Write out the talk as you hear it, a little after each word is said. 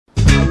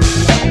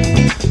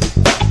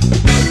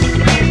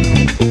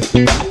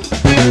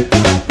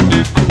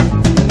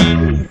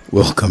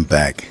Welcome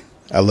back.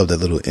 I love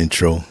that little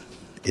intro.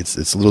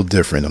 It's a little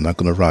different. I'm not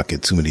going to rock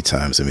it too many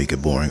times and make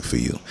it boring for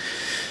you.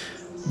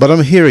 But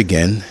I'm here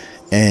again,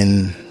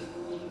 and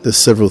there's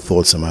several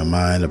thoughts in my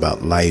mind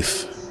about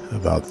life,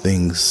 about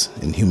things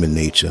in human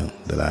nature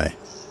that I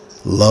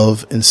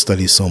love and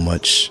study so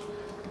much,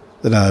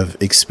 that I've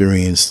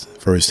experienced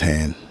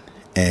firsthand.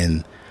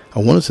 And I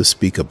wanted to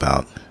speak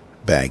about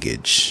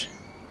baggage.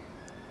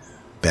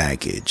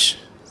 Baggage.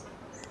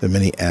 There are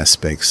many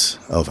aspects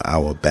of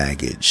our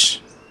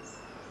baggage.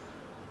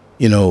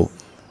 You know,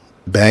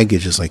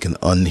 baggage is like an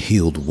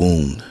unhealed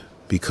wound,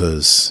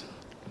 because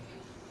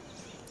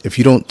if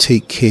you don't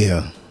take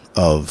care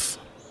of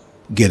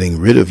getting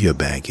rid of your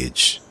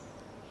baggage,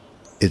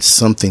 it's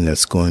something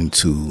that's going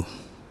to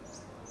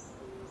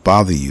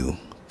bother you,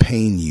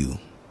 pain you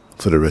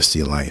for the rest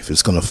of your life.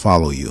 It's going to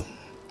follow you.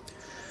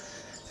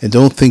 And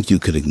don't think you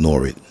could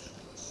ignore it.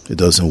 It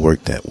doesn't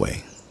work that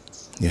way.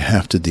 You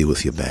have to deal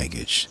with your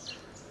baggage.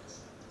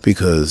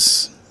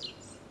 Because,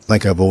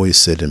 like I've always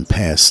said in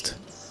past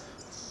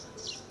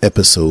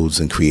episodes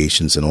and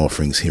creations and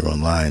offerings here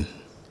online,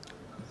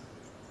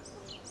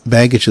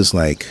 baggage is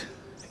like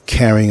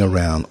carrying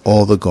around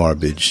all the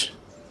garbage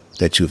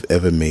that you've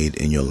ever made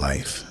in your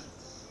life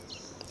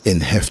in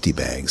hefty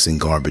bags, in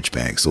garbage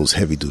bags, those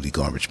heavy duty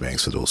garbage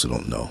bags for those who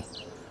don't know.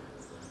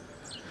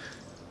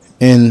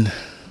 And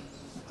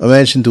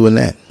imagine doing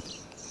that.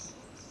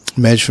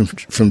 Imagine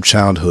from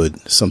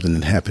childhood, something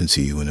that happened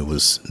to you and it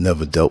was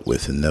never dealt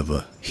with and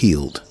never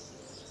healed.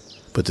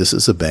 But this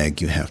is a bag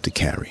you have to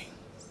carry.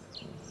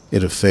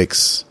 It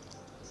affects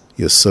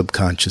your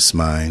subconscious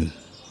mind,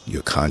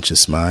 your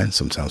conscious mind.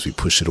 Sometimes we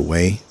push it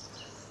away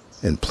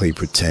and play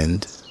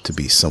pretend to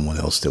be someone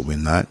else that we're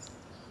not.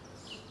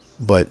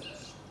 But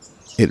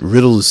it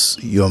riddles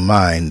your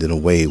mind in a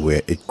way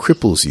where it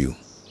cripples you,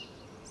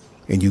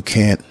 and you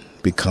can't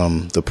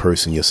become the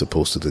person you're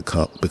supposed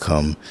to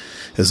become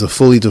as a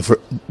fully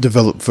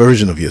developed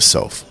version of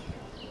yourself.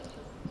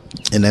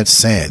 And that's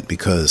sad,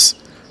 because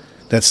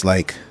that's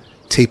like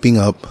taping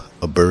up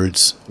a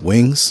bird's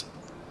wings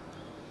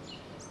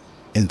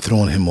and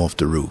throwing him off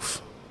the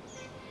roof.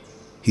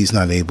 He's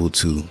not able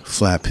to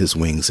flap his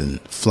wings and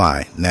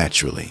fly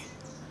naturally.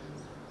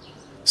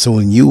 So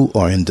when you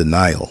are in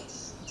denial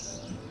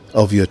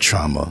of your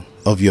trauma,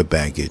 of your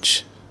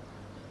baggage,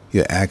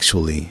 you're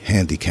actually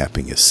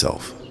handicapping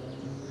yourself.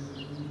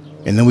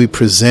 And then we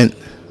present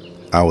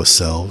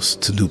ourselves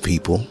to new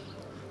people,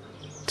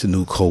 to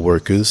new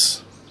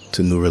co-workers,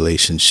 to new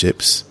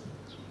relationships,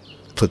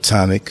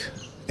 platonic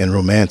and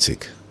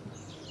romantic.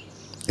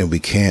 And we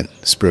can't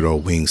spread our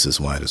wings as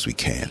wide as we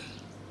can.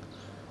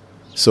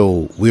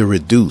 So we're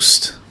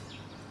reduced,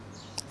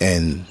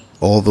 and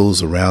all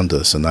those around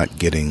us are not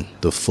getting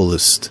the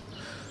fullest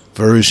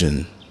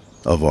version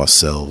of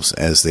ourselves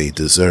as they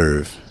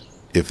deserve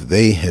if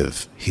they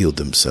have healed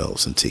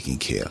themselves and taken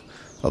care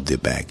of their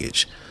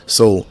baggage.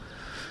 So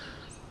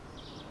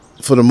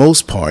for the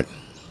most part,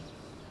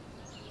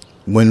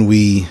 when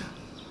we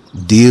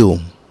deal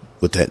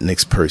with that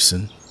next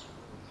person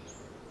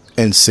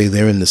and say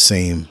they're in the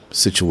same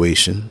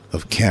situation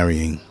of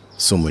carrying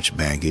so much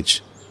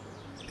baggage,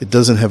 it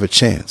doesn't have a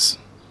chance.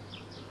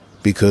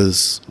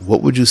 Because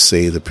what would you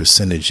say the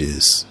percentage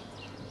is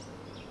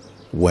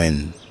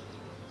when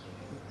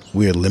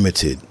we're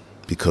limited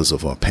because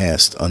of our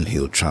past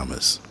unhealed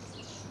traumas?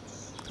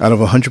 Out of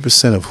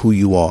 100% of who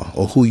you are,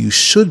 or who you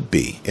should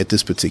be at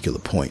this particular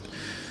point,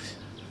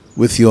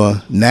 with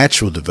your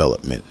natural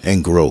development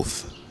and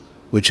growth,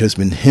 which has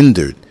been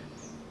hindered,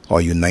 are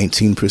you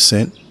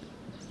 19%?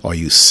 Are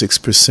you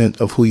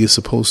 6% of who you're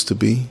supposed to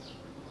be?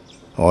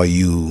 Are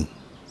you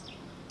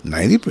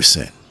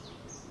 90%?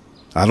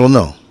 I don't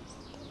know.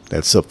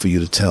 That's up for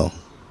you to tell.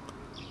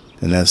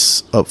 And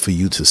that's up for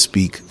you to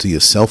speak to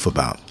yourself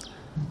about.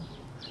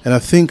 And I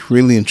think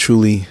really and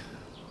truly,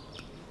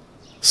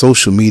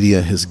 social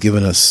media has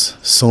given us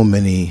so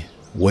many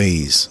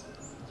ways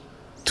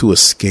to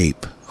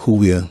escape who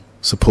we are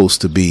supposed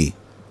to be.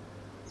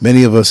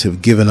 Many of us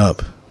have given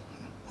up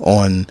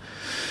on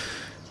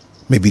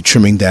maybe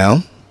trimming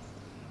down,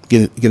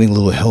 getting a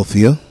little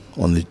healthier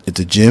at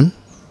the gym,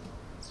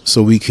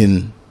 so we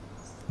can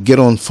get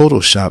on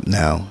Photoshop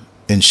now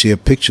and share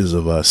pictures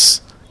of us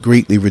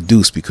greatly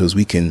reduced, because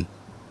we can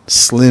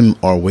slim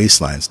our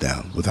waistlines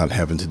down without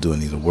having to do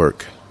any of the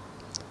work.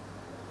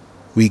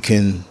 We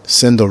can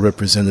send our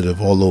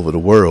representative all over the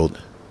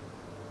world,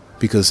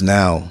 because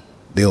now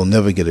they'll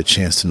never get a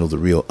chance to know the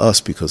real us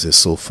because they're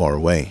so far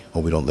away,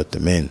 or we don't let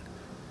them in.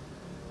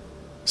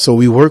 So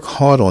we work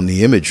hard on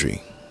the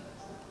imagery.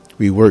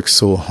 We work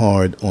so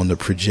hard on the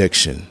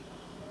projection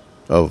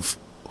of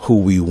who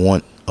we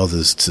want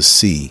others to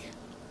see,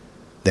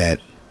 that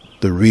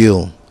the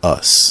real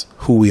us,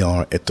 who we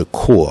are at the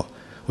core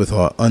with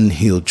our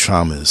unhealed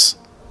traumas,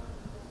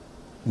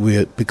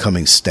 we're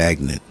becoming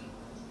stagnant.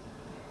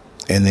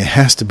 And there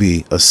has to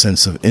be a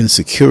sense of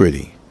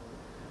insecurity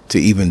to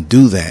even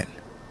do that.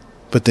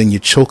 But then you're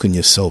choking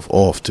yourself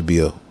off to be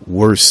a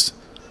worse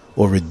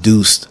or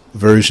reduced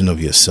version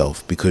of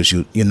yourself, because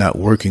you're not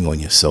working on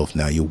yourself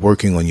now. You're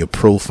working on your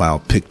profile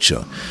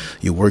picture.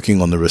 You're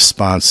working on the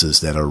responses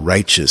that are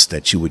righteous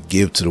that you would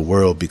give to the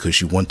world because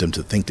you want them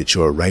to think that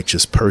you're a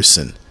righteous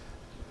person.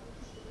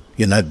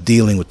 You're not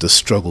dealing with the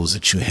struggles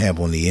that you have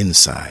on the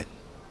inside.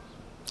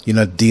 You're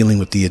not dealing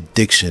with the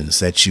addictions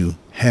that you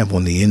have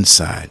on the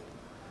inside.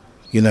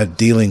 You're not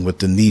dealing with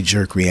the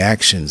knee-jerk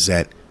reactions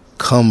that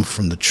come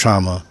from the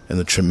trauma and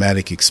the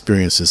traumatic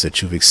experiences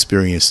that you've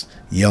experienced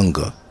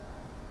younger.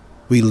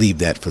 We leave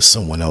that for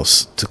someone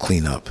else to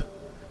clean up.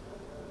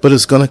 But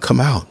it's going to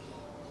come out.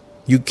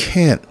 You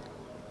can't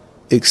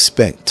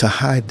expect to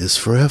hide this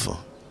forever.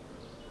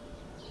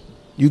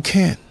 You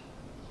can't.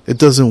 It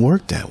doesn't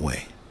work that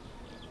way.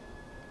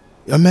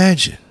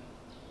 Imagine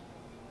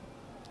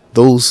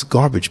those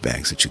garbage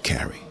bags that you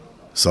carry.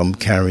 Some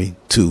carry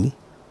 2,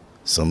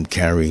 some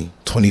carry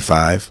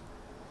 25,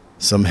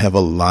 some have a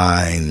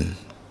line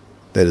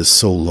that is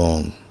so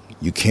long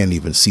you can't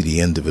even see the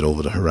end of it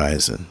over the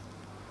horizon.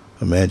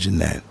 Imagine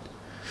that.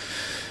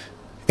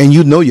 And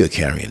you know you're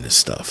carrying this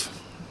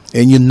stuff.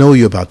 And you know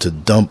you're about to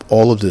dump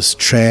all of this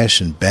trash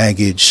and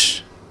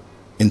baggage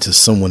into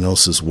someone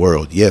else's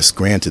world. Yes,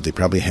 granted, they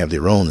probably have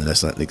their own, and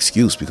that's not an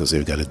excuse because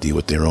they've got to deal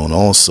with their own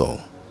also.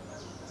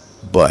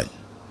 But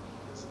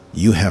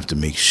you have to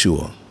make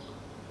sure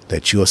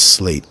that your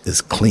slate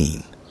is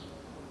clean.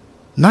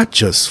 Not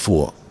just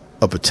for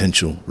a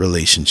potential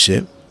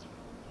relationship,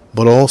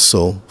 but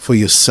also for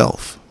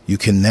yourself. You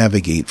can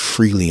navigate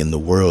freely in the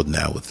world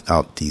now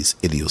without these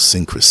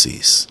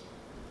idiosyncrasies.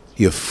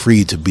 You're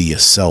free to be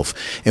yourself.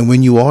 And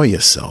when you are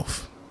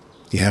yourself,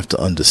 you have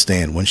to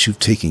understand, once you've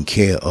taken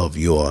care of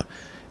your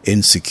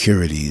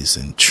insecurities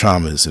and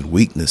traumas and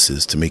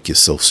weaknesses to make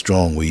yourself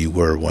strong where you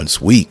were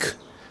once weak,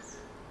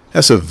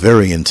 that's a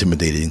very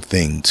intimidating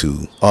thing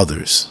to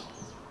others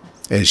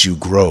as you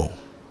grow.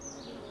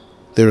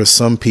 There are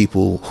some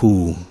people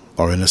who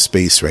are in a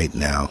space right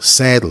now,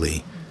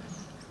 sadly,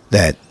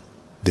 that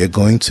they're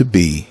going to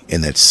be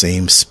in that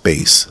same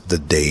space the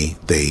day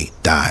they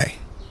die.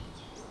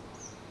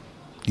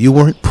 You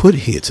weren't put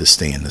here to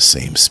stay in the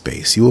same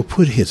space. You were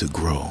put here to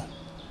grow.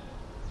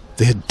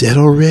 They're dead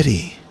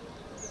already.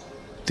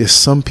 There's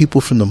some people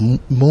from the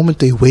moment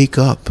they wake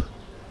up,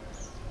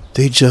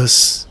 they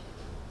just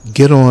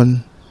get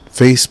on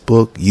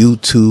Facebook,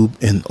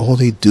 YouTube, and all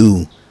they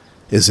do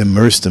is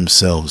immerse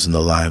themselves in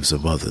the lives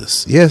of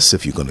others. Yes,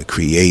 if you're going to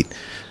create,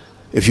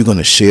 if you're going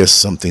to share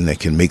something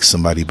that can make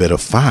somebody better,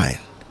 fine.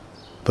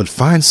 But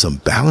find some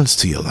balance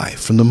to your life.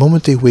 From the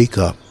moment they wake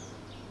up,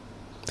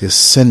 they're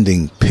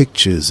sending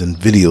pictures and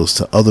videos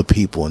to other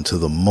people until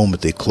the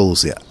moment they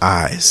close their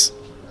eyes.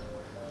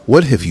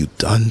 What have you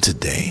done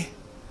today?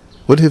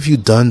 What have you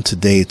done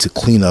today to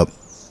clean up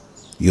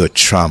your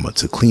trauma,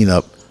 to clean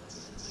up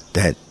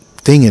that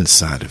thing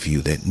inside of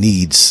you that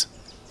needs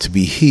to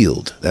be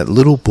healed, that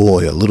little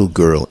boy or little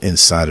girl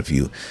inside of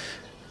you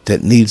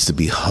that needs to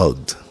be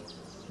hugged?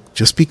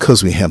 Just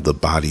because we have the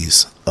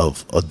bodies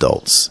of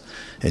adults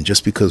and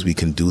just because we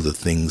can do the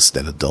things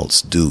that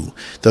adults do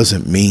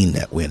doesn't mean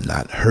that we're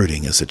not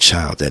hurting as a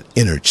child, that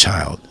inner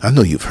child. I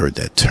know you've heard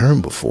that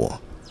term before.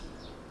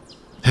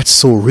 That's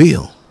so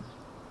real.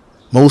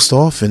 Most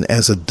often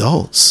as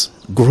adults,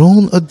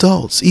 grown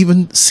adults,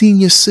 even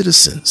senior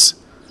citizens,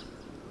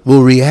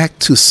 will react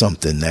to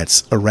something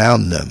that's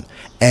around them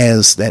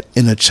as that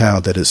inner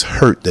child that is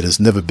hurt, that has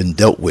never been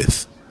dealt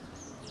with.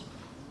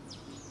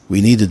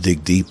 We need to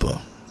dig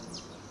deeper.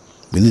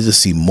 We need to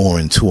see more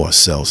into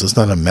ourselves. It's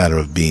not a matter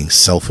of being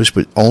selfish,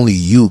 but only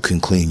you can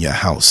clean your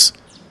house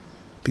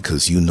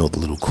because you know the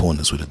little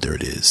corners where the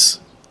dirt is.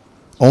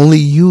 Only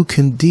you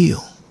can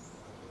deal.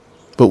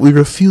 But we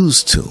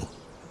refuse to.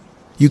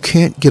 You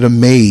can't get a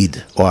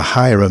maid or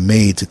hire a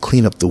maid to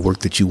clean up the work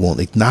that you won't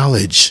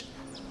acknowledge.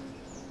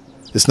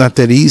 It's not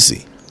that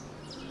easy.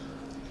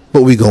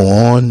 But we go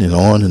on and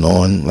on and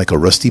on like a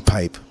rusty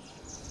pipe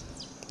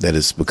that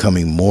is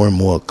becoming more and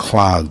more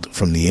clogged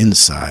from the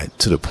inside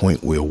to the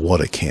point where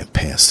water can't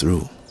pass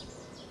through.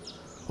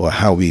 Or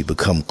how we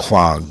become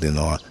clogged in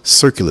our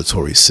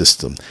circulatory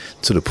system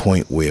to the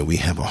point where we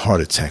have a heart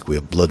attack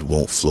where blood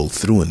won't flow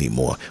through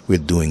anymore. We're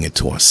doing it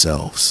to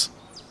ourselves.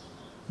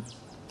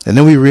 And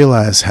then we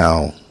realize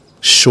how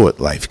short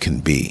life can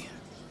be.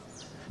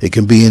 It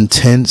can be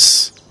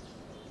intense,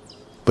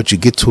 but you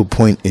get to a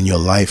point in your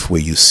life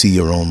where you see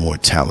your own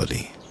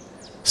mortality.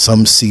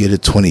 Some see it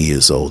at 20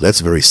 years old. That's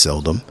very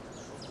seldom.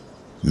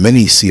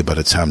 Many see it by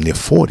the time they're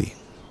 40.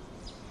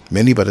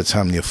 Many by the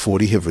time they're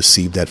 40 have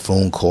received that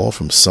phone call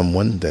from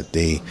someone that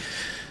they,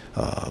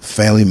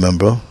 family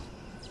member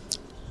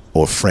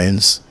or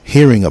friends,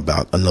 hearing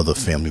about another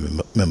family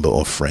member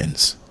or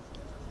friends,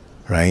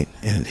 right?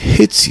 And it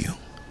hits you.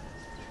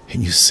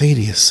 And you say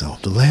to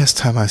yourself, the last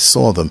time I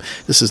saw them,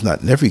 this is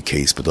not in every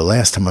case, but the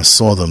last time I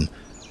saw them,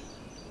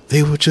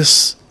 they were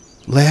just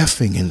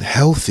laughing and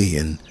healthy,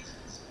 and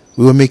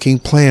we were making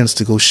plans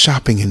to go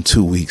shopping in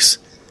 2 weeks.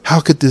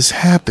 How could this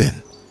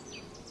happen?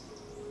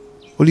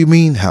 What do you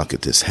mean, how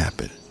could this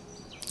happen?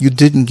 You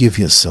didn't give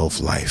yourself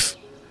life.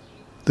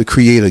 The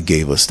Creator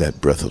gave us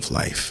that breath of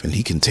life, and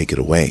He can take it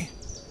away.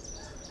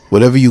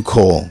 Whatever you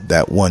call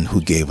that one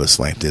who gave us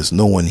life, there's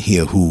no one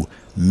here who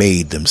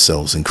made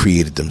themselves and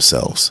created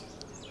themselves.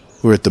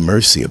 We're at the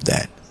mercy of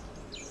that.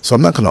 So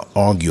I'm not going to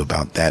argue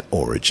about that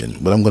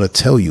origin. What I'm going to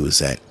tell you is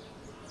that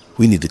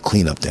we need to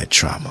clean up that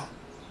trauma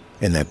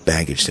and that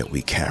baggage that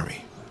we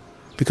carry.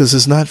 Because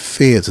it's not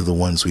fair to the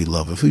ones we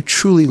love. If we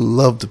truly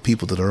love the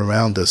people that are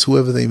around us,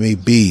 whoever they may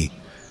be,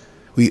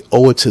 we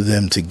owe it to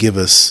them to give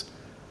us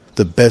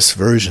the best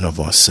version of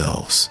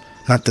ourselves,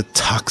 not the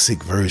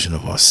toxic version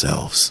of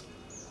ourselves.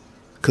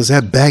 Because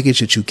that baggage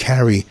that you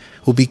carry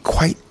will be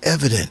quite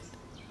evident.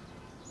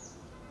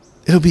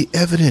 It'll be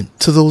evident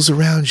to those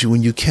around you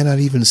when you cannot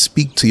even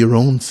speak to your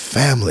own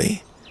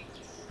family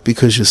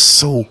because you're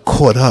so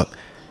caught up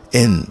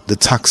in the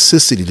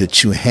toxicity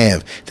that you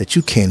have that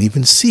you can't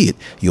even see it.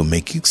 You'll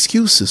make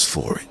excuses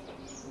for it.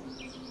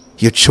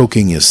 You're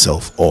choking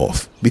yourself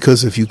off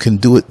because if you can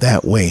do it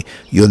that way,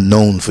 you're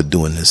known for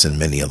doing this in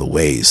many other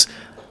ways.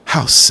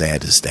 How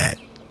sad is that?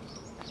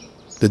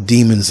 The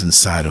demons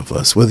inside of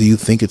us, whether you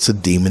think it's a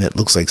demon that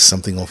looks like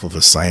something off of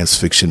a science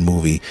fiction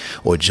movie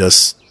or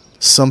just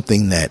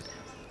something that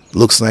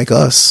looks like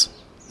us,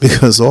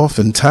 because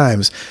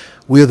oftentimes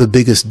we're the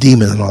biggest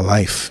demon in our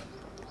life.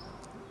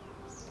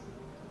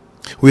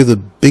 We're the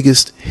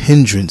biggest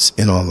hindrance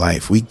in our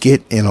life. We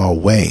get in our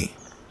way.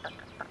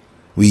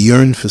 We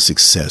yearn for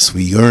success.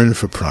 We yearn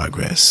for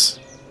progress.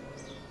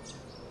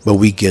 But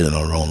we get in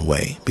our own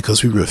way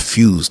because we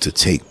refuse to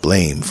take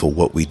blame for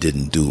what we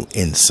didn't do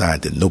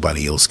inside that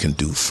nobody else can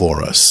do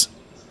for us.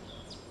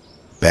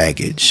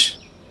 Baggage.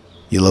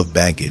 You love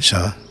baggage,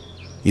 huh?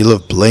 You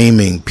love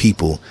blaming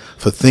people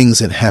for things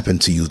that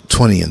happened to you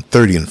 20 and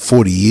 30 and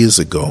 40 years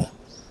ago.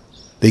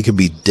 They could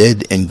be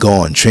dead and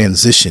gone,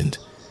 transitioned,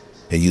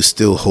 and you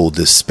still hold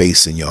this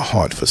space in your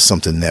heart for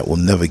something that will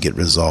never get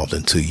resolved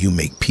until you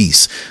make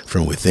peace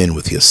from within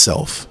with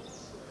yourself.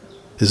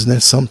 Isn't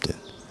that something?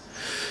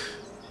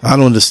 I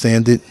don't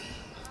understand it.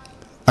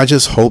 I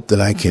just hope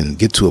that I can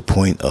get to a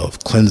point of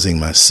cleansing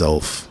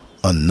myself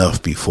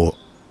enough before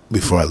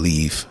I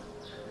leave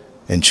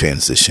and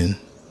transition.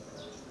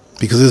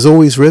 Because there's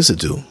always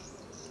residue.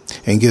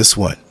 And guess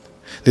what?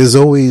 There's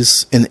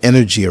always an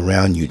energy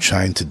around you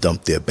trying to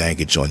dump their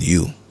baggage on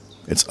you.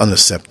 It's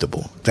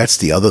unacceptable. That's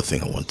the other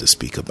thing I want to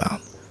speak about.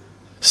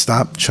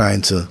 Stop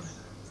trying to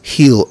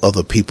heal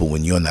other people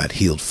when you're not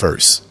healed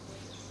first.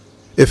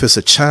 If it's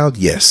a child,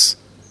 yes.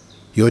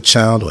 Your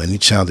child or any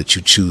child that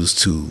you choose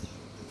to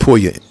pour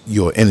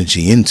your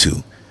energy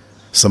into,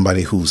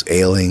 somebody who's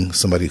ailing,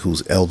 somebody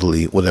who's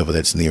elderly, whatever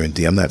that's near and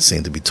dear. I'm not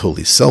saying to be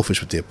totally selfish,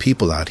 but there are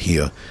people out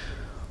here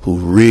who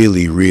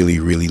really, really,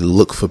 really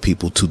look for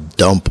people to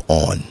dump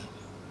on.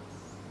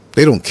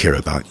 They don't care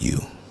about you.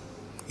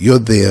 You're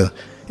there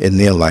in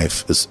their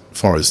life, as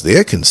far as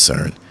they're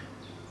concerned,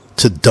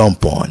 to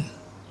dump on.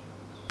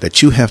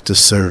 That you have to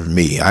serve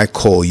me. I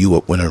call you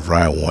up whenever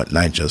I want, and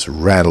I just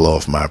rattle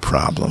off my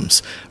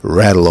problems,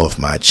 rattle off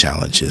my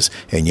challenges,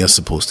 and you're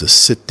supposed to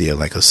sit there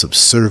like a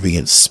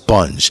subservient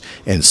sponge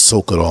and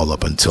soak it all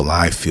up until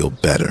I feel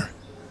better.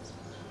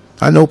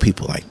 I know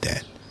people like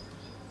that.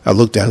 I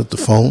look down at the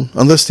phone,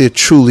 unless they're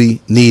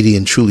truly needy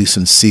and truly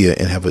sincere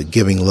and have a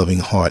giving, loving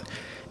heart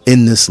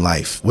in this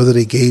life, whether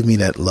they gave me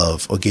that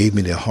love or gave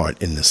me their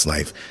heart in this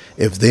life.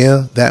 If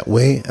they're that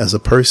way as a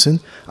person,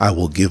 I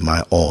will give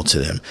my all to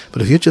them.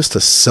 But if you're just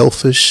a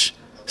selfish,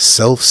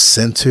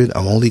 self-centered,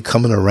 I'm only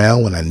coming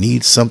around when I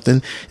need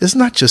something, it's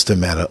not just a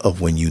matter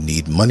of when you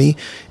need money.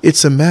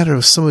 It's a matter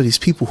of some of these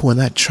people who are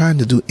not trying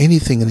to do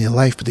anything in their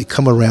life, but they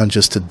come around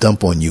just to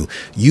dump on you.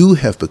 You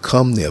have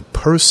become their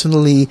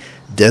personally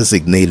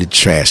designated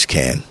trash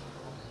can.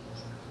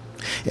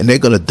 And they're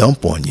going to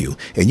dump on you.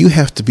 And you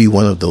have to be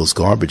one of those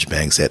garbage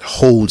bags that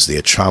holds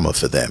their trauma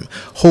for them.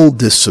 Hold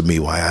this for me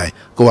while I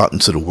go out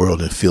into the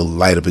world and feel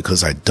lighter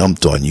because I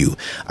dumped on you.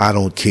 I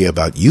don't care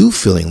about you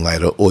feeling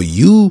lighter or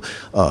you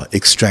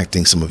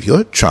extracting some of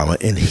your trauma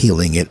and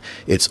healing it.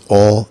 It's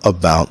all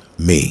about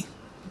me.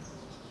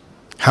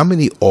 How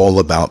many all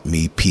about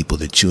me people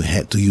that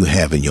do you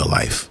have in your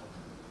life?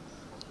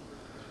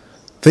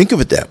 Think of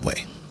it that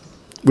way.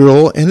 We're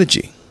all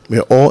energy.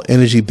 We're all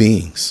energy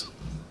beings.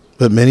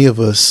 But many of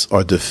us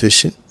are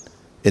deficient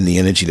in the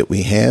energy that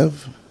we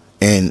have.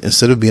 And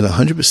instead of being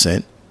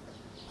 100%,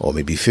 or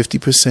maybe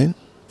 50%,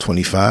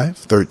 25,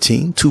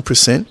 13,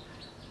 2%,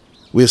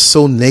 we're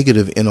so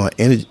negative in our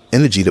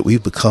energy that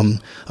we've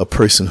become a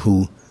person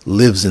who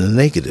lives in the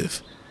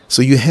negative.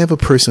 So you have a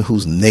person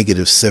who's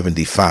negative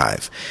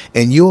 75,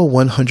 and you're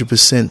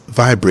 100%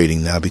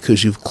 vibrating now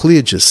because you've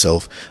cleared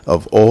yourself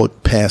of all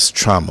past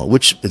trauma,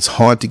 which it's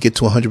hard to get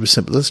to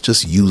 100%, but let's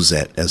just use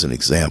that as an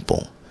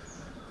example.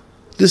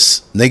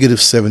 This negative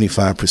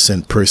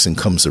 75% person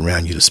comes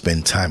around you to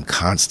spend time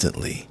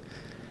constantly.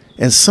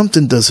 And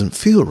something doesn't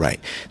feel right.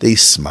 They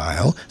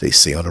smile, they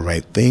say all the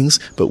right things,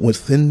 but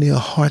within their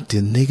heart,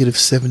 they're negative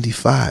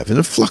 75. And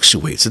it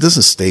fluctuates. It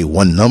doesn't stay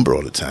one number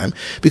all the time,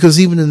 because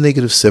even a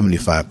negative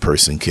 75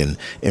 person can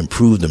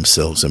improve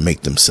themselves and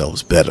make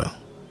themselves better.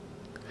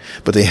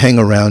 but they hang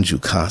around you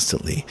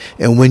constantly.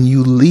 And when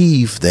you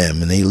leave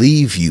them and they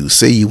leave you,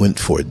 say you went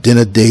for a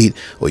dinner date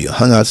or you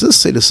hung out, let's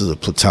say this is a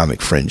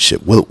platonic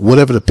friendship,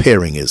 whatever the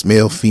pairing is,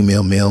 male,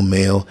 female, male,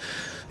 male,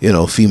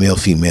 female,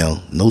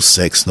 female, no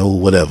sex, no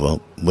whatever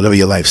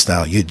your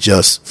lifestyle, you're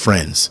just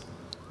friends.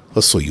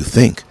 Or so you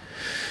think.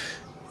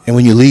 And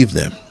when you leave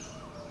them,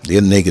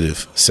 they're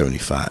negative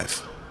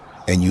 75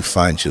 and you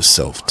find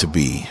yourself to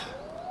be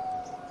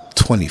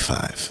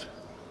 25.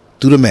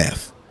 Do the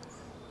math.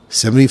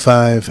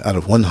 75 out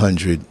of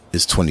 100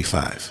 is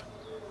 25.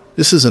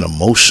 This is an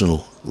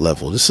emotional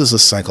level. This is a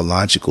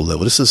psychological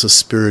level. This is a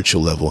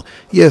spiritual level.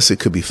 Yes, it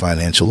could be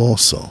financial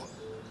also,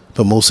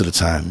 but most of the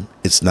time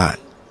it's not.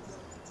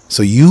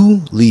 So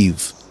you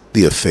leave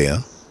the affair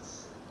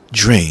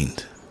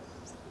drained,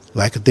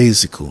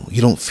 lackadaisical.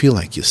 You don't feel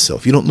like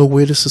yourself. You don't know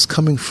where this is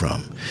coming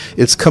from.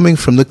 It's coming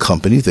from the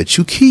company that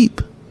you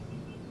keep.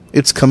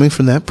 It's coming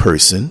from that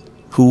person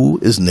who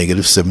is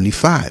negative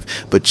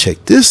 75. But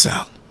check this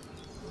out.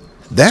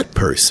 That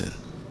person,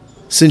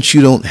 since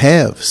you don't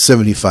have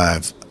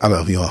 75 out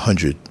of your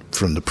 100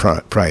 from the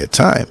prior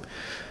time,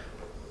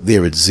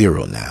 they're at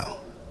 0 now.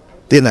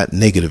 They're not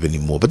negative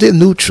anymore, but they're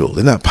neutral.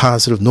 They're not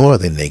positive, nor are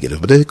they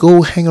negative. But they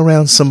go hang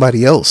around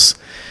somebody else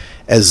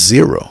as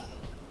 0.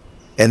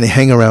 And they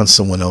hang around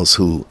someone else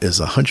who is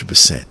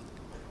 100%.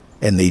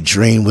 And they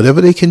drain whatever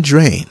they can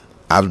drain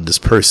out of this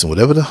person,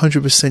 whatever the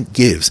 100%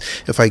 gives.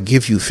 If I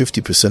give you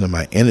 50% of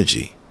my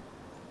energy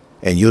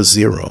and you're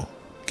 0,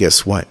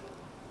 guess what?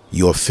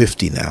 You're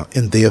 50 now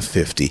and they're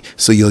 50.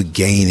 So you're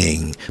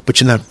gaining, but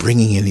you're not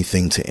bringing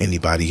anything to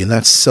anybody. You're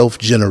not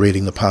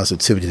self-generating the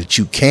positivity that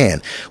you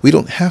can. We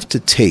don't have to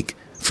take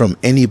from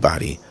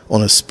anybody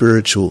on a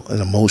spiritual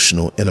and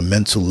emotional and a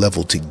mental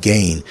level to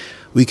gain.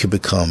 We can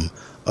become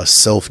a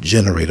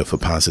self-generator for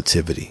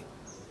positivity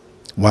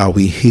while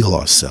we heal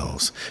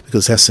ourselves,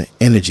 because that's an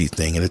energy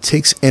thing, and it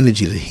takes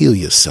energy to heal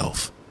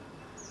yourself.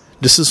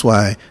 This is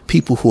why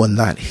people who are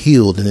not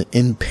healed and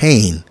in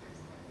pain,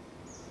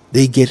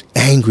 they get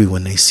angry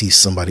when they see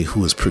somebody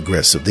who is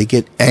progressive. They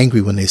get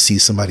angry when they see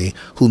somebody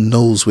who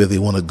knows where they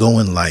want to go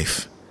in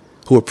life,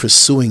 who are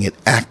pursuing it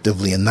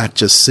actively and not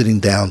just sitting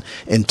down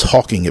and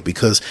talking it.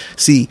 Because,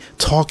 see,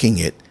 talking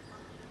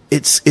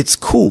it's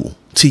cool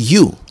to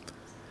you.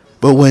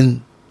 But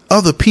when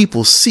other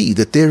people see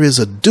that there is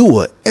a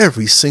doer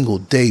every single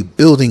day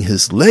building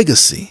his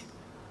legacy,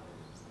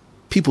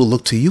 people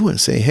look to you and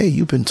say, hey,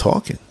 you've been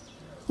talking.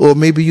 Or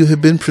maybe you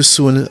have been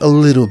pursuing it a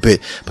little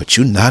bit, but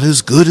you're not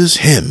as good as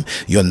him.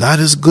 You're not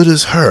as good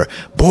as her.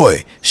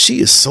 Boy,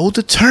 she is so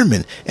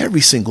determined.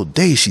 Every single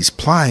day she's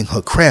plying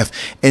her craft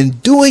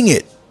and doing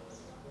it.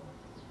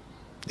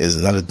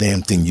 There's not a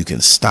damn thing you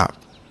can stop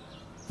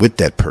with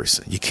that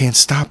person. You can't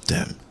stop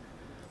them.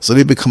 So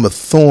they become a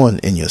thorn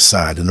in your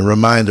side and a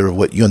reminder of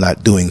what you're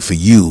not doing for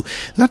you.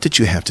 Not that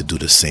you have to do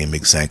the same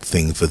exact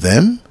thing for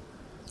them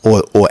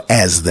or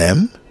as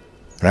them,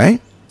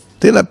 right?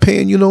 They're not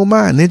paying you no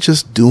mind. They're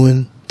just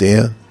doing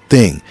their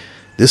thing.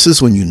 This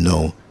is when you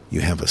know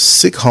you have a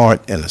sick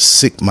heart and a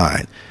sick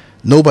mind.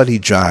 Nobody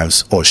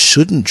drives or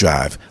shouldn't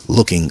drive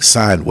looking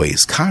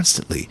sideways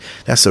constantly.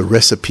 That's a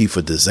recipe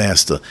for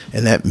disaster.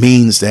 And that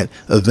means that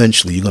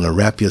eventually you're going to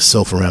wrap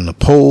yourself around the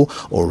pole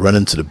or run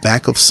into the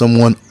back of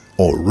someone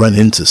or run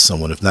into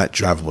someone, if not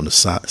drive on the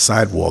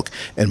sidewalk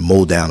and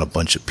mow down a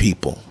bunch of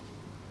people.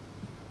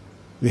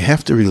 We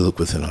have to really look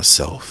within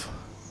ourselves.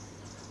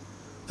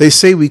 They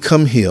say we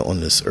come here on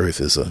this earth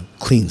as a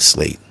clean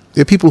slate.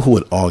 There are people who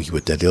would argue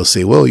with that. They'll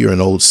say, well, you're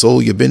an old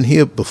soul. You've been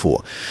here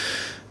before.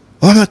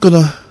 Well, I'm not going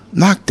to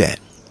knock that.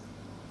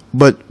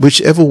 But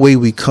whichever way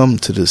we come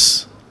to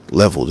this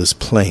level, this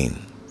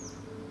plane,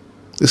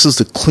 this is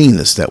the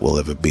cleanest that will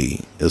ever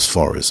be as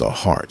far as our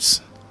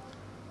hearts.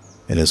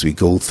 And as we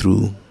go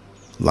through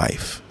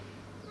life,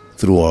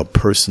 through our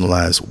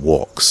personalized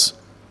walks,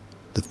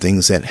 the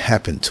things that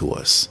happen to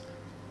us,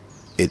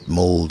 it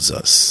molds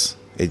us.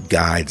 It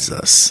guides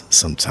us,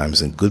 sometimes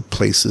in good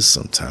places,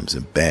 sometimes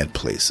in bad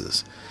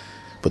places.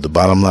 But the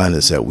bottom line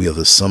is that we are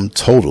the sum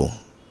total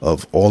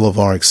of all of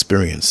our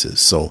experiences.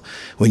 So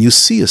when you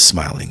see a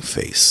smiling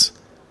face,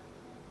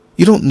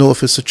 you don't know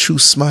if it's a true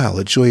smile,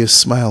 a joyous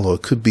smile, or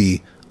it could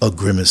be a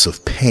grimace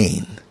of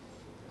pain.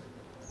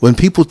 When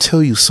people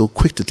tell you so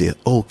quick that they're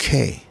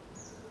okay,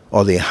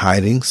 are they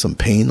hiding some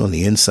pain on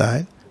the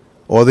inside?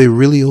 Or are they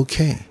really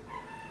okay?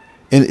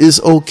 And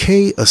is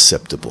okay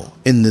acceptable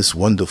in this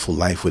wonderful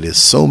life where there's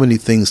so many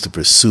things to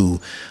pursue,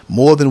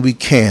 more than we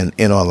can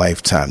in our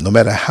lifetime? No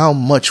matter how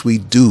much we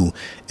do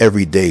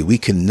every day, we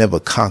can never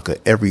conquer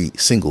every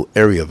single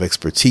area of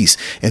expertise.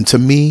 And to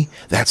me,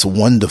 that's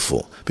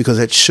wonderful, because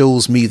that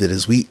shows me that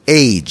as we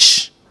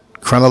age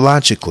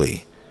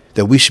chronologically,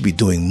 that we should be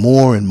doing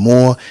more and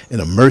more and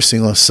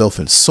immersing ourselves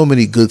in so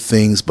many good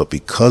things. But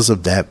because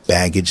of that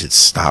baggage, it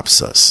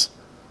stops us.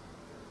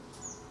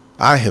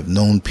 I have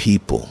known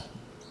people,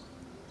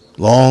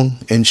 long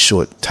and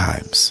short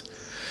times,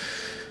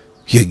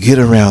 you get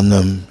around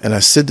them, and I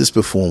said this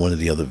before in one of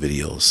the other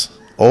videos,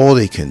 all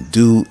they can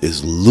do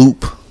is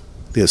loop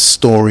their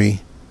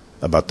story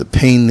about the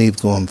pain they've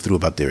gone through,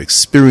 about their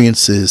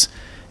experiences,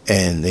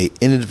 and they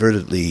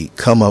inadvertently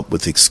come up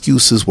with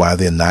excuses why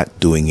they're not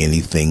doing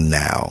anything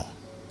now.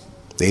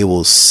 They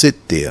will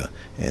sit there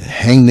and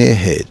hang their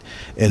head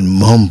and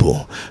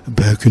mumble,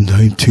 back in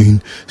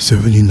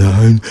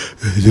 1979,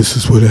 this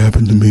is what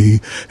happened to me,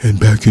 and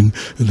back in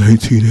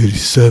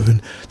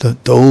 1987,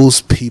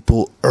 those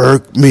people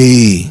irk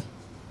me.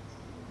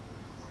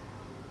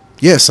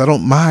 Yes, I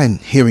don't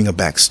mind hearing a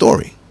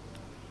backstory.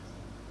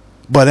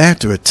 But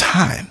after a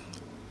time,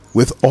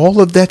 with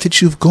all of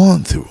that you've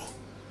gone through,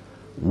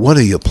 what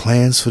are your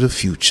plans for the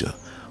future?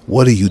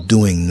 What are you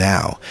doing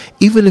now?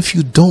 Even if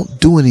you don't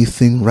do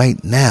anything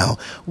right now,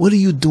 what are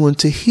you doing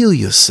to heal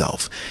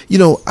yourself? You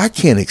know, I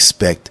can't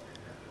expect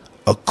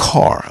a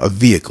car, a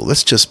vehicle,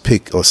 let's just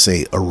pick or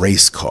say a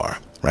race car,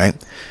 right?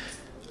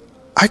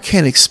 I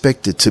can't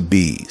expect it to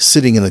be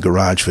sitting in a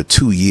garage for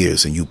 2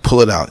 years and you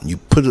pull it out and you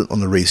put it on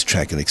the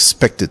racetrack and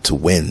expect it to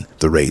win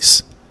the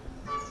race.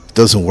 It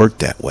doesn't work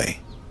that way,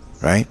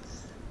 right?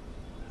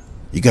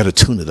 You got to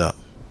tune it up.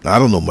 Now, I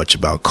don't know much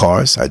about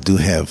cars. I do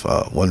have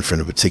one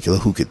friend in particular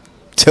who could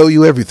tell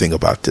you everything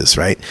about this,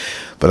 right?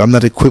 But I'm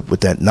not equipped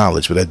with that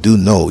knowledge. But I do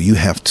know you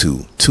have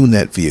to tune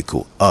that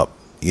vehicle up.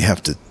 You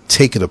have to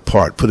take it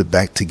apart, put it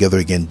back together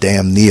again,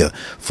 damn near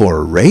for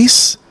a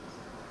race,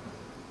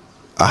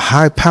 a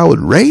high-powered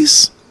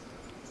race.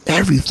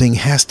 Everything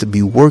has to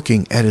be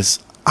working at its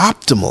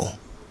optimal.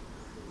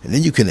 And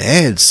then you can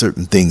add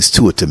certain things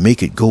to it to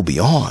make it go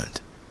beyond.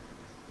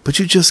 But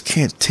you just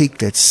can't take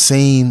that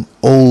same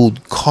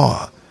old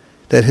car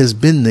that has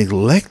been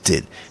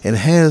neglected and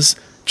has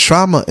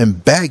trauma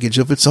and baggage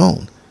of its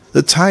own.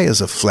 The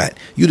tires are flat.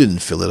 You didn't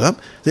fill it up.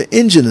 The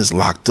engine is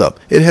locked up.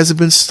 It hasn't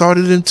been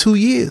started in 2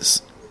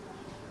 years.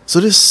 So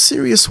there's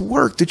serious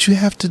work that you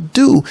have to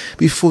do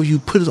before you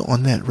put it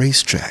on that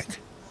racetrack.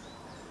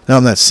 Now,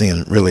 I'm not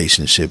saying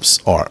relationships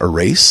are a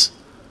race,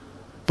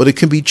 but it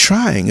can be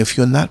trying if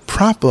you're not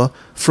proper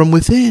from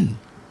within.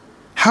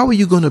 How are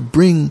you going to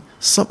bring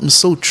something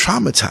so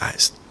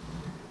traumatized?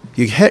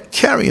 You're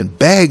carrying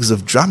bags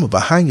of drama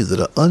behind you that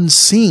are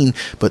unseen,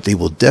 but they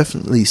will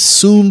definitely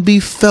soon be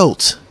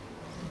felt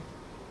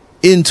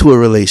into a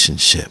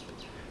relationship.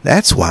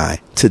 That's why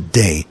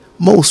today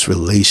most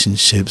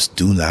relationships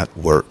do not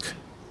work.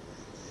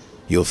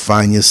 You'll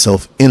find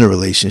yourself in a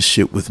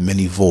relationship with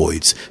many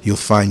voids. You'll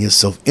find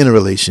yourself in a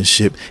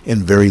relationship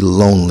and very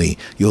lonely.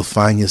 You'll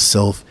find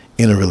yourself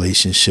in a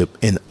relationship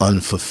and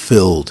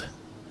unfulfilled.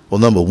 Well,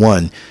 number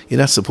one,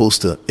 you're not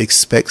supposed to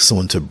expect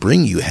someone to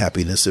bring you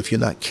happiness if you're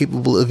not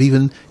capable of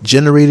even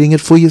generating it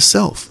for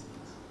yourself.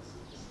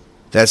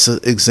 That's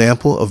an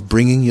example of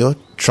bringing your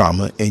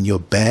trauma and your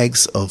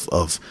bags of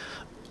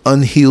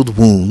unhealed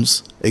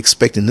wounds,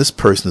 expecting this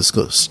person is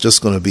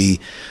just going to be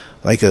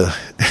like a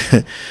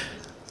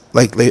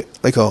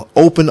like a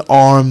open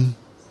arm,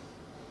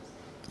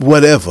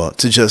 whatever,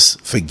 to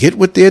just forget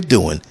what they're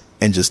doing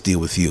and just deal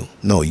with you.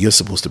 No, you're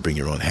supposed to bring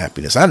your own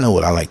happiness. I know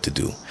what I like to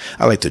do.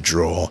 I like to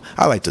draw.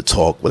 I like to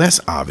talk. Well, that's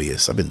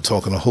obvious. I've been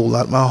talking a whole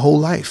lot my whole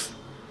life.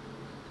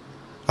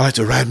 I like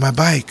to ride my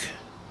bike.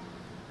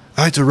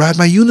 I like to ride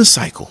my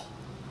unicycle.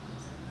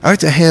 I like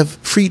to have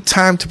free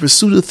time to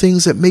pursue the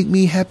things that make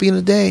me happy in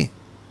a day.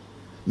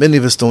 Many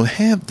of us don't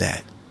have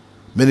that.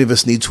 Many of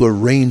us need to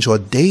arrange our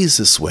days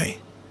this way.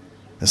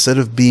 Instead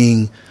of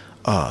being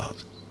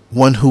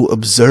one who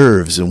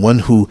observes and one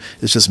who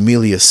is just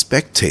merely a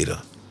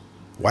spectator.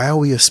 Why are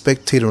we a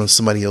spectator on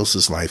somebody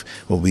else's life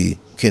when we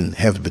can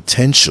have the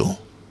potential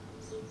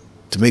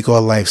to make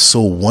our life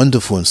so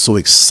wonderful and so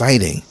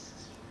exciting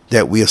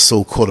that we are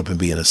so caught up in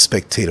being a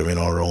spectator in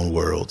our own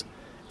world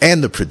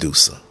and the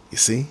producer, you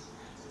see?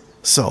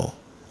 So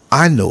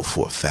I know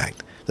for a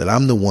fact that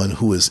I'm the one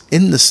who is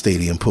in the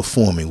stadium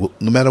performing,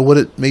 no matter what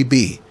it may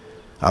be.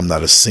 I'm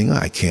not a singer.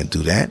 I can't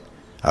do that.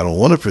 I don't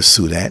want to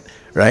pursue that,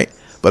 right?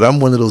 But I'm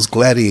one of those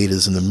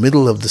gladiators in the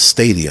middle of the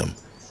stadium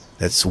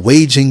that's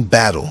waging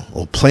battle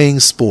or playing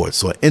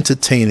sports or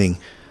entertaining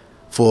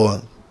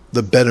for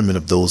the betterment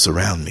of those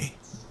around me.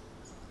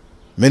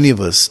 Many of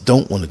us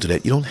don't want to do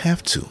that. You don't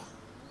have to.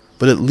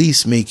 But at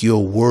least make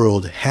your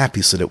world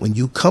happy so that when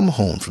you come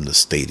home from the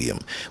stadium,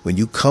 when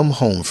you come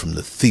home from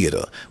the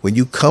theater, when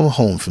you come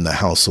home from the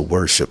house of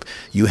worship,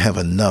 you have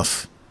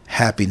enough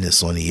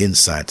happiness on the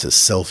inside to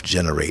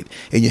self-generate.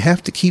 And you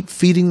have to keep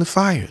feeding the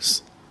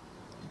fires.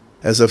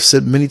 As I've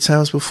said many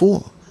times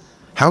before,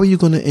 how are you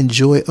going to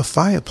enjoy a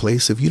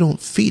fireplace if you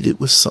don't feed it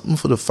with something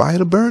for the fire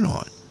to burn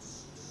on?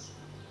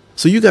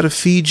 So you got to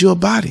feed your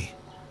body.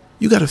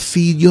 You got to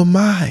feed your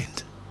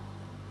mind.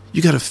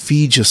 You got to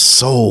feed your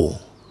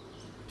soul.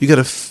 You got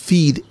to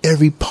feed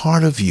every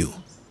part of you.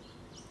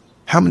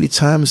 How many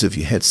times have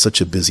you had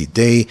such a busy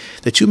day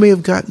that you may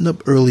have gotten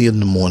up early in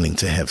the morning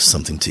to have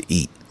something to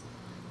eat?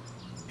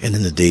 And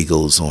then the day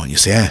goes on. You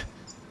say,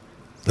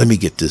 let me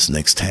get this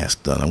next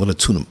task done. I'm going to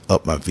tune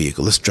up my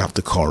vehicle. Let's drop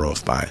the car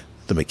off by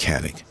the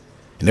mechanic.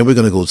 And then we're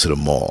going to go to the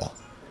mall.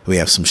 We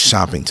have some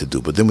shopping to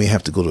do, but then we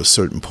have to go to a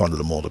certain part of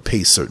the mall to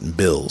pay certain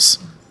bills,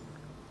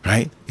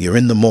 right? You're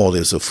in the mall.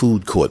 There's a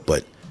food court,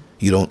 but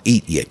you don't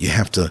eat yet. You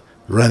have to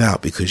run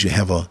out because you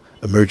have a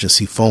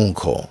emergency phone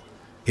call.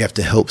 You have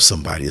to help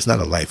somebody. It's not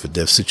a life or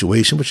death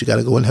situation, but you got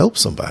to go and help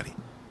somebody.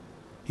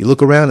 You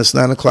look around, it's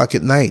 9 o'clock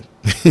at night.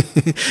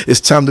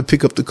 It's time to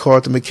pick up the car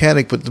at the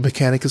mechanic, but the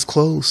mechanic is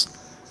closed.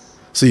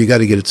 So you got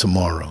to get it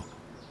tomorrow.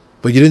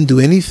 But you didn't do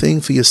anything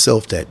for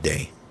yourself that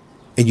day.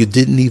 And you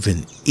didn't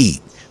even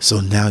eat. So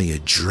now you're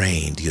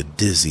drained, you're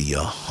dizzy,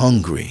 you're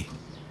hungry.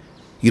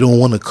 You don't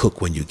want to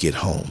cook when you get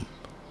home.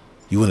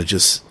 You want to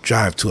just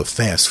drive to a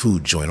fast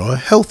food joint or a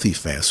healthy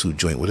fast food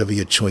joint, whatever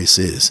your choice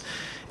is.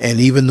 And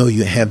even though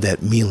you have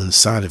that meal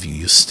inside of you,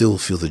 you still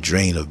feel the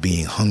drain of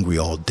being hungry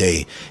all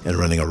day and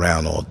running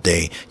around all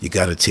day. You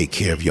got to take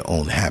care of your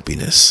own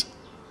happiness.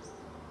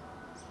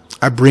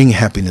 I bring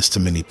happiness to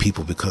many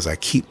people because I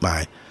keep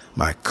my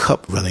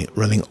cup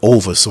running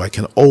over so I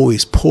can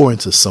always pour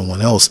into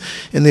someone else.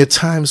 And there are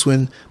times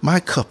when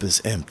my cup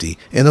is empty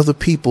and other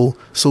people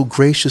so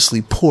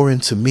graciously pour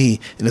into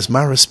me, and it's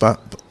my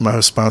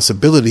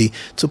responsibility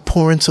to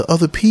pour into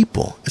other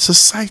people. It's a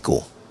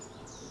cycle.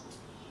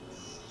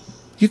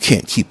 You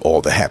can't keep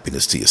all the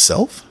happiness to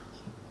yourself.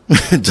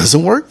 It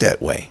doesn't work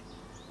that way.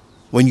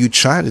 When you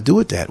try to do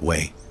it that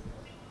way,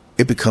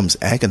 it becomes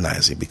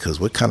agonizing, because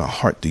what kind of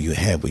heart do you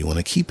have when you want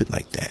to keep it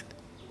like that?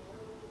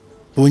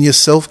 But when you're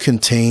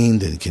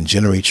self-contained and can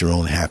generate your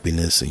own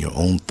happiness and your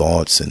own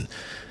thoughts, and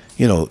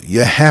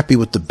you're happy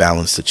with the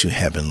balance that you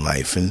have in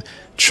life, and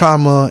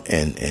trauma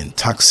and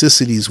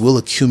toxicities will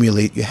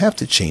accumulate, you have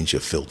to change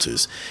your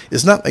filters.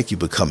 It's not like you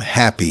become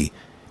happy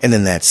and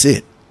then that's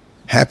it.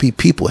 Happy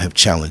people have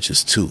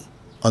challenges too.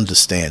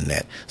 Understand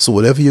that. So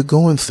whatever you're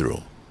going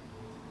through,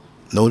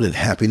 know that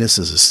happiness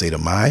is a state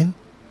of mind,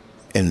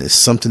 and it's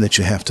something that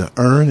you have to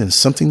earn, and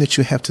something that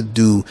you have to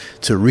do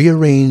to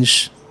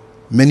rearrange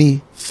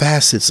many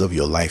facets of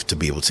your life to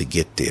be able to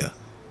get there,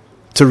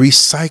 to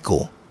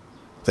recycle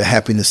the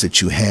happiness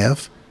that you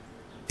have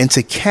and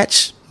to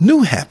catch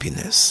new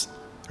happiness,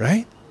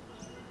 right?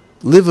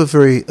 Live a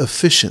very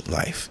efficient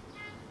life.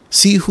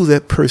 See who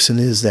that person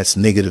is that's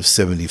negative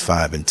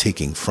 75 and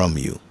taking from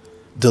you.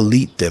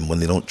 Delete them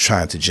when they don't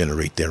try to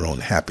generate their own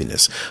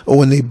happiness, or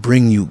when they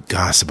bring you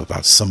gossip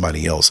about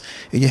somebody else.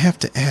 And you have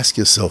to ask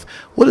yourself,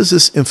 what is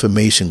this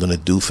information going to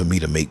do for me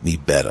to make me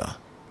better?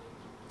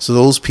 So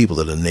those people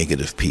are the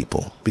negative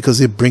people, because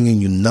they're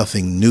bringing you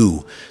nothing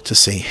new to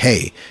say,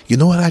 hey, you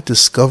know what I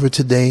discovered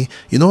today?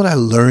 You know what I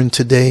learned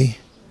today?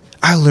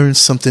 I learned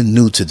something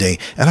new today,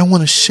 and I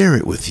want to share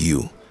it with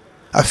you.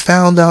 I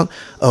found out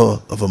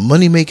of a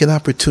money-making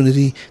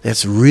opportunity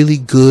that's really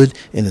good,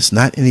 and it's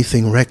not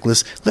anything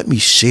reckless. Let me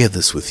share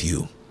this with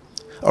you.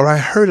 Or I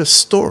heard a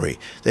story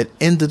that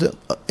ended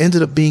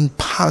up being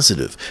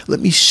positive. Let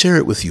me share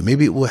it with you.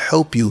 Maybe it will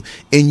help you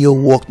in your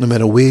walk, no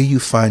matter where you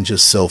find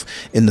yourself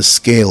in the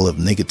scale of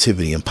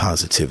negativity and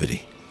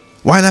positivity.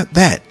 Why not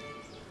that?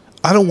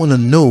 I don't want to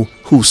know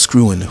who's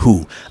screwing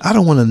who. I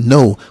don't want to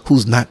know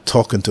who's not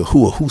talking to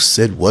who, or who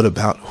said what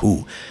about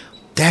who.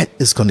 That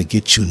is going to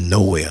get you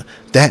nowhere.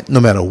 That, no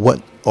matter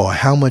what or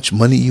how much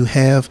money you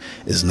have,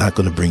 is not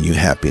going to bring you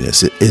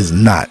happiness. It is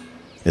not.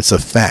 It's a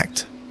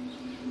fact.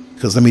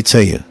 Because let me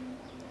tell you,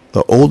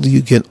 the older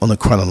you get on a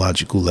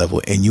chronological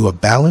level and you are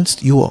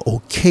balanced, you are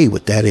okay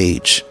with that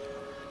age.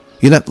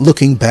 You're not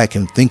looking back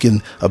and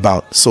thinking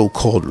about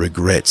so-called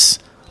regrets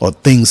or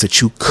things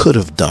that you could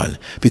have done,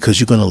 because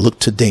you're going to look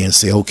today and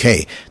say,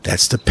 okay,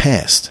 that's the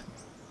past.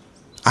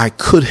 I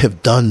could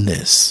have done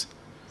this,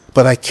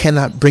 but I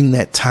cannot bring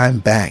that time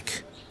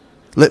back.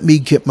 Let me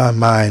get my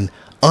mind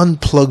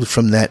unplugged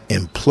from that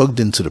and plugged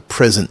into the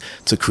present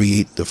to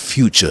create the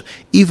future.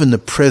 Even the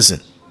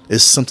present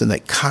is something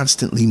that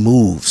constantly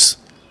moves.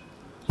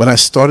 When I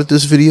started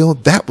this video,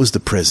 that was the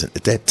present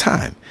at that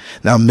time.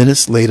 Now,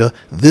 minutes later,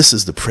 this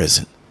is the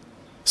present.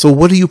 So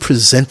what are you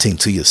presenting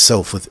to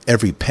yourself with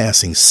every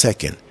passing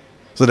second,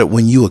 so that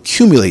when you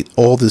accumulate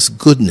all this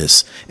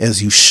goodness,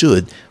 as you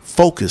should,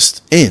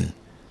 focused in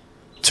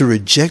to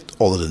reject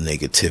all of the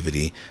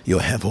negativity, you'll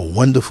have a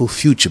wonderful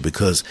future,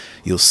 because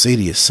you'll say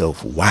to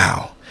yourself,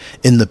 wow,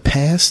 in the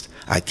past,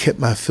 I kept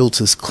my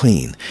filters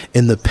clean.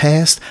 In the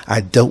past, I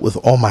dealt with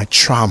all my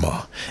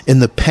trauma. In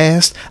the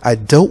past, I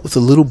dealt with the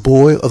little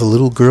boy or the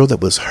little girl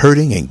that was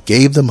hurting and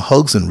gave them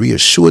hugs and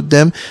reassured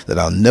them that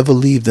I'll never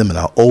leave them and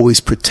I'll always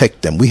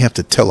protect them. We have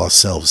to tell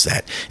ourselves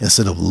that,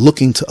 instead of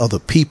looking to other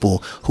people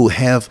who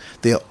have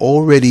their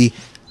already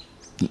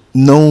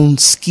known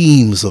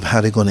schemes of how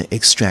they're going to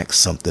extract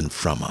something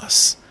from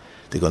us.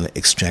 They're going to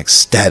extract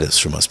status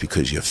from us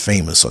because you're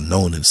famous or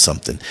known in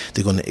something.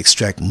 They're going to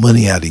extract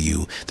money out of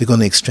you. They're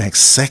going to extract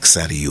sex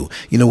out of you.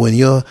 You know, when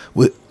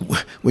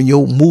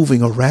you're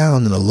moving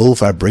around in a low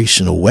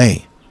vibrational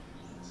way,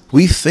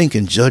 we think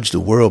and judge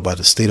the world by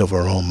the state of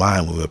our own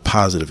mind when we're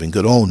positive and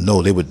good. Oh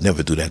no, they would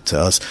never do that to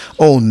us.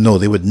 Oh no,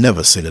 they would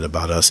never say that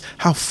about us.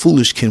 How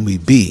foolish can we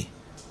be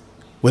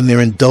when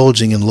they're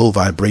indulging in low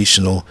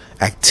vibrational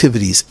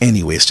activities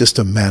anyway? It's just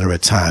a matter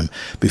of time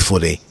before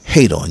they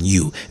hate on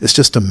you. It's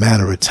just a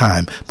matter of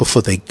time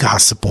before they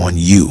gossip on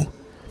you,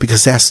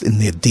 because that's in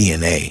their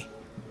DNA,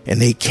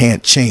 and they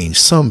can't change.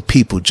 Some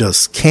people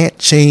just can't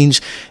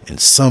change, and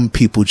some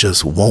people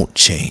just won't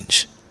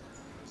change.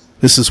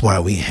 This is why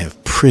we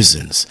have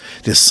prisons.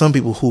 There's some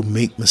people who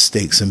make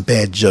mistakes and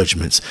bad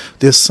judgments.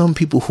 There's some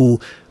people who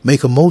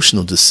make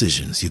emotional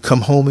decisions. You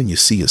come home and you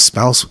see your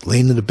spouse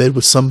laying in the bed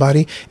with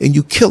somebody and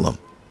you kill them.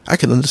 I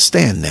can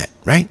understand that,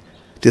 right?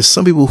 There's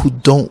some people who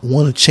don't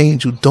want to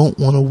change, who don't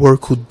want to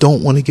work, who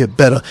don't want to get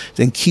better.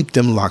 Then keep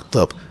them locked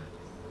up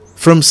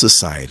from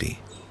society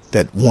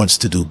that wants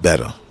to do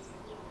better.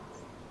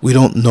 We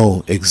don't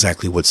know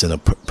exactly what's in a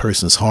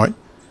person's heart.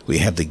 We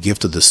have the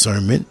gift of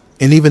discernment.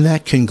 And even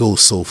that can go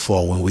so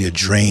far when we are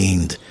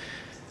drained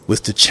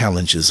with the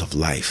challenges of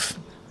life.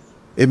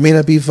 It may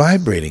not be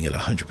vibrating at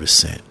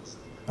 100%.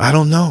 I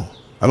don't know.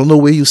 I don't know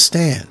where you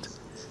stand.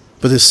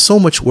 But there's so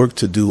much work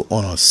to do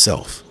on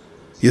ourselves.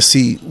 You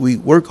see, we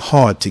work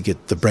hard to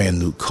get the brand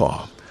new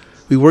car.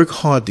 We work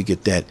hard to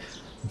get that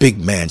big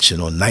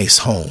mansion or nice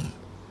home.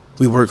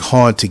 We work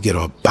hard to get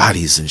our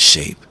bodies in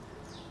shape.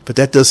 But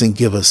that doesn't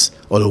give us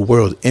or the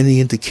world any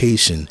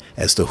indication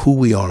as to who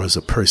we are as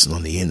a person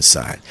on the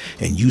inside.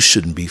 And you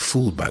shouldn't be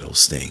fooled by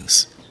those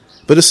things.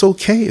 But it's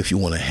okay if you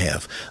want to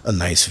have a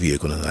nice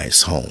vehicle and a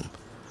nice home.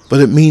 But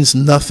it means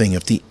nothing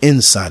if the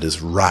inside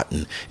is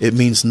rotten. It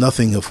means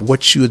nothing if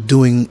what you're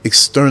doing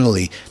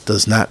externally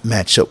does not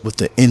match up with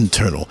the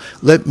internal.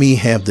 Let me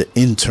have the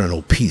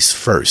internal peace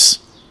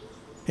first.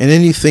 And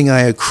anything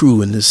I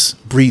accrue in this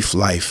brief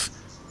life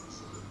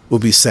will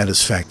be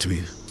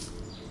satisfactory.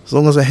 As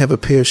long as I have a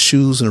pair of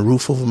shoes and a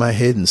roof over my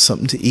head and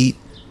something to eat,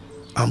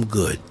 I'm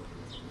good.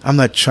 I'm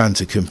not trying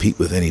to compete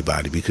with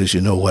anybody because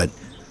you know what?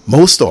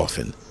 Most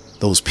often,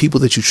 those people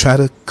that you try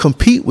to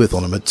compete with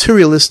on a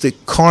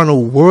materialistic,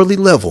 carnal, worldly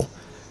level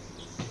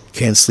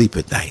can't sleep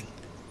at night.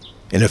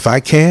 And if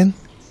I can,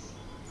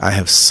 I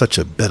have such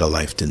a better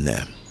life than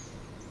them.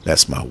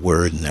 That's my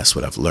word, and that's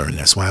what I've learned.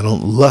 That's why I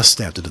don't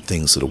lust after the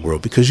things of the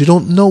world, because you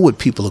don't know what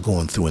people are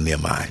going through in their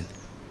mind.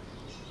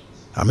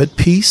 I'm at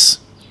peace.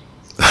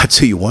 I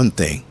tell you one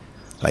thing,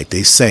 like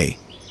they say,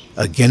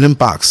 again in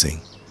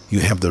boxing, you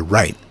have the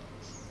right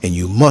and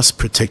you must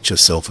protect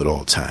yourself at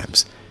all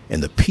times.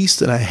 And the peace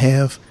that I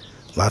have,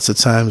 lots of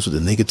times with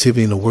the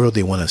negativity in the world,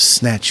 they want to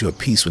snatch your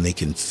peace when they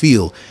can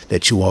feel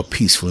that you are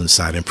peaceful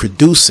inside and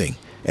producing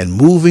and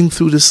moving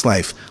through this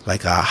life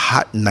like a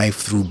hot knife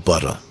through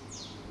butter.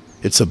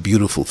 It's a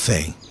beautiful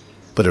thing,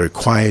 but it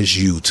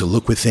requires you to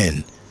look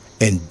within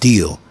and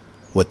deal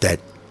with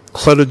that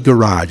cluttered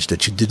garage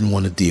that you didn't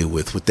want to deal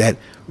with that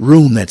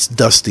room that's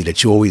dusty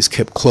that you always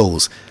kept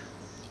closed.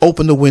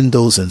 Open the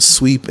windows and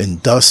sweep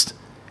and dust.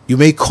 You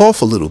may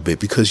cough a little bit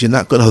because you're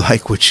not going to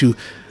like what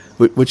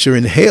you're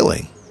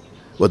inhaling.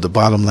 But the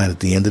bottom line, at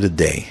the end of the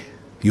day,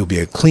 you'll be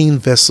a clean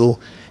vessel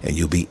and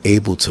you'll be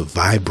able to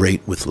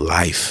vibrate with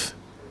life.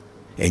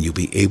 And you'll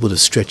be able to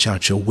stretch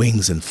out your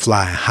wings and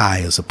fly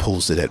high as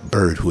opposed to that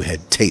bird who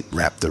had tape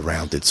wrapped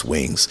around its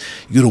wings.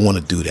 You don't want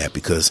to do that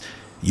because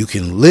you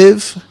can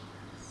live,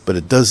 but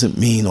it doesn't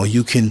mean, or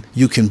you can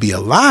be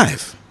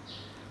alive,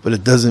 but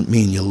it doesn't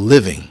mean you're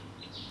living.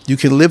 You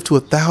can live to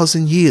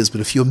 1,000 years,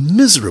 but if you're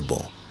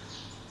miserable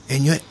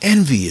and you're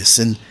envious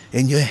and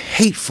you're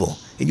hateful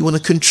and you want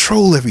to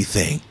control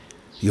everything,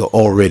 you're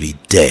already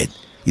dead.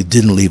 You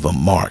didn't leave a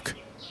mark.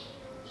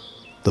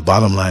 The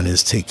bottom line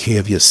is take care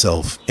of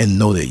yourself and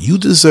know that you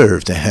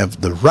deserve to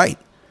have the right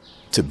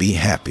to be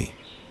happy.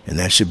 And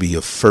that should be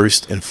your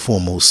first and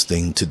foremost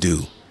thing to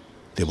do.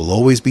 There will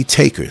always be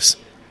takers,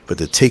 but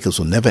the takers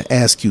will never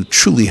ask you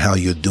truly how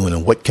you're doing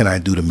and what can I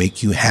do to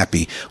make you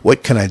happy?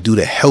 What can I do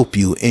to help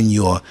you in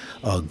your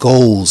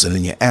goals and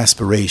in your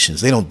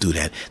aspirations? They don't do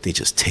that. They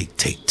just take.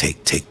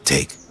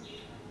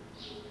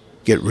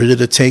 Get rid of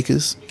the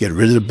takers. Get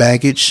rid of the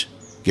baggage.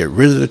 Get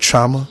rid of the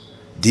trauma.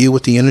 Deal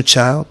with the inner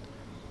child.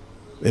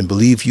 And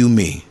believe you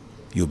me,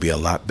 you'll be a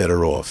lot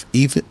better off.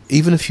 Even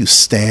if you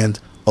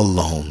stand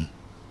alone.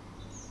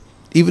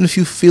 Even if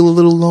you feel a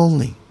little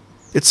lonely.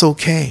 It's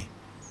okay.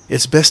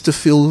 It's best to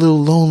feel a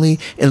little lonely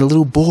and a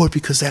little bored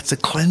because that's a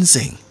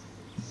cleansing.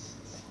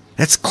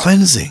 That's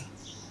cleansing.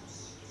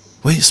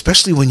 Well,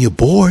 especially when you're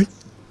bored.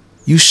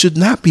 You should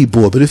not be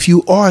bored. But if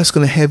you are, it's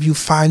going to have you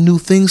find new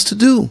things to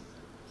do.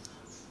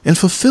 And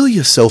fulfill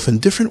yourself in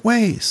different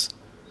ways.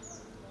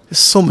 There's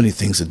so many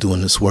things to do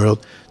in this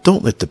world.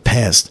 Don't let the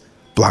past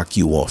block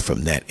you off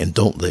from that. And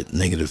don't let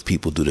negative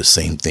people do the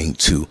same thing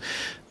too.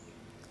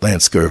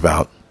 Lancescurv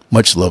out.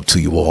 Much love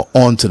to you all.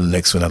 On to the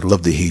next one. I'd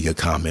love to hear your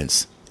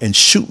comments. And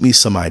shoot me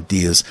some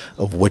ideas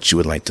of what you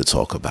would like to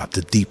talk about,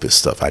 the deepest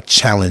stuff. I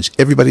challenge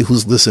everybody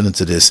who's listening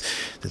to this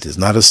that there's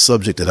not a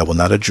subject that I will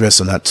not address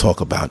or not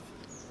talk about.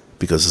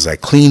 Because as I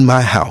clean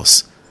my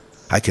house,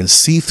 I can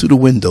see through the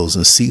windows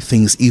and see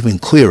things even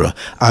clearer.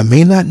 I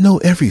may not know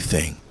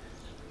everything,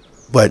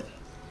 but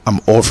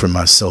I'm offering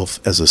myself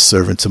as a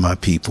servant to my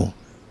people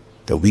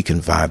that we can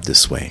vibe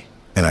this way.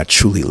 And I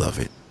truly love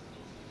it.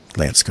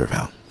 Lancescurv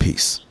out.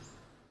 Peace.